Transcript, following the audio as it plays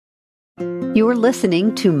You're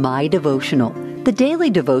listening to My Devotional, the daily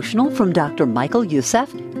devotional from Dr. Michael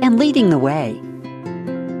Youssef and Leading the Way.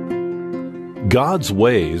 God's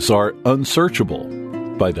ways are unsearchable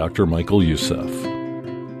by Dr. Michael Youssef.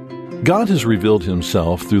 God has revealed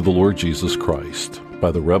himself through the Lord Jesus Christ.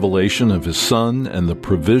 By the revelation of his Son and the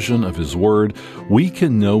provision of his Word, we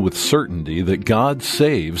can know with certainty that God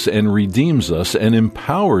saves and redeems us and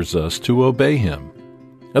empowers us to obey him.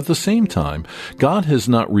 At the same time, God has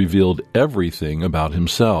not revealed everything about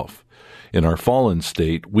himself. In our fallen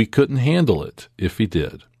state, we couldn't handle it if he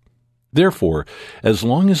did. Therefore, as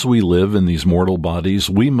long as we live in these mortal bodies,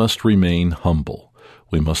 we must remain humble.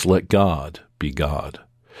 We must let God be God.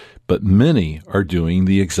 But many are doing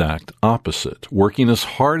the exact opposite, working as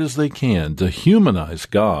hard as they can to humanize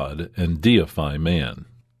God and deify man.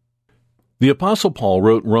 The Apostle Paul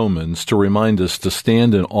wrote Romans to remind us to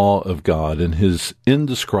stand in awe of God and his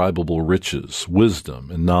indescribable riches, wisdom,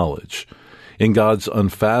 and knowledge. In God's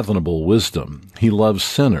unfathomable wisdom, he loves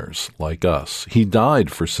sinners like us. He died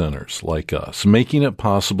for sinners like us, making it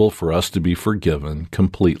possible for us to be forgiven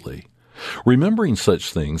completely. Remembering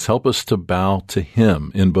such things help us to bow to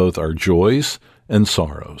him in both our joys and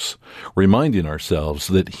sorrows, reminding ourselves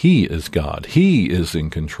that he is God. He is in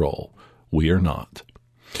control. We are not.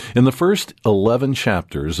 In the first 11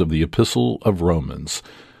 chapters of the Epistle of Romans,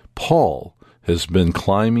 Paul has been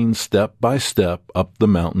climbing step by step up the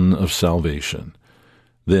mountain of salvation.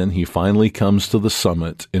 Then he finally comes to the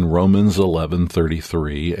summit in Romans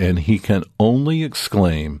 11:33, and he can only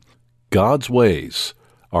exclaim, "God's ways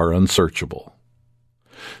are unsearchable."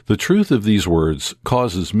 The truth of these words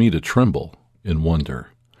causes me to tremble in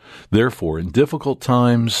wonder. Therefore, in difficult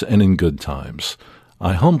times and in good times,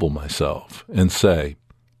 I humble myself and say,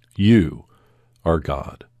 "You are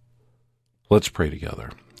God." Let's pray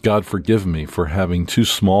together. God, forgive me for having too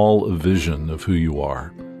small a vision of who you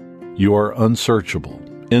are. You are unsearchable,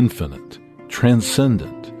 infinite,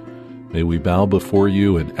 transcendent. May we bow before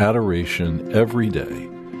you in adoration every day,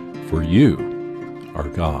 for you are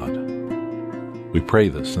God. We pray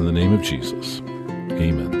this in the name of Jesus.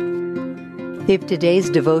 Amen. If today's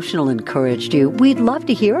devotional encouraged you, we'd love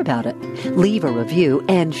to hear about it. Leave a review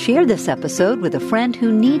and share this episode with a friend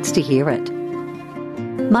who needs to hear it.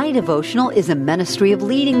 My Devotional is a ministry of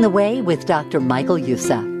Leading the Way with Dr. Michael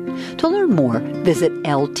Youssef. To learn more, visit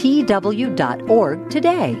ltw.org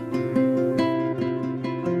today.